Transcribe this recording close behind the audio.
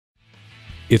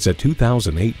It's a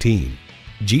 2018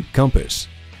 Jeep Compass.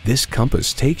 This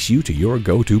Compass takes you to your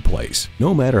go-to place,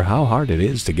 no matter how hard it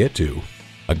is to get to.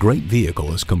 A great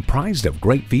vehicle is comprised of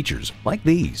great features like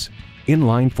these: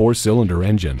 inline 4-cylinder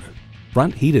engine,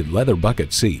 front heated leather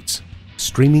bucket seats,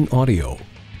 streaming audio,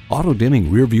 auto-dimming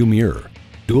rearview mirror,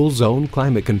 dual zone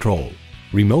climate control,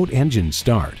 remote engine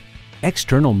start,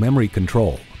 external memory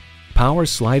control, power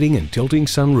sliding and tilting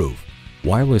sunroof,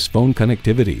 wireless phone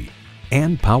connectivity,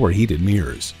 and power heated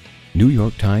mirrors. New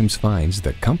York Times finds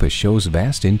the Compass shows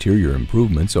vast interior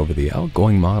improvements over the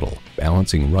outgoing model,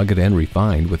 balancing rugged and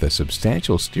refined with a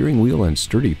substantial steering wheel and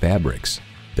sturdy fabrics.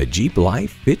 The Jeep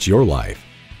life fits your life.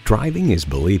 Driving is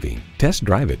believing. Test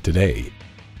drive it today.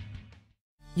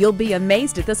 You'll be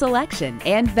amazed at the selection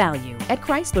and value at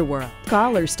Chrysler World.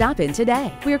 Call or stop in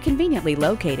today. We're conveniently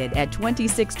located at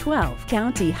 2612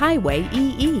 County Highway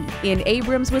EE in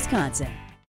Abrams, Wisconsin.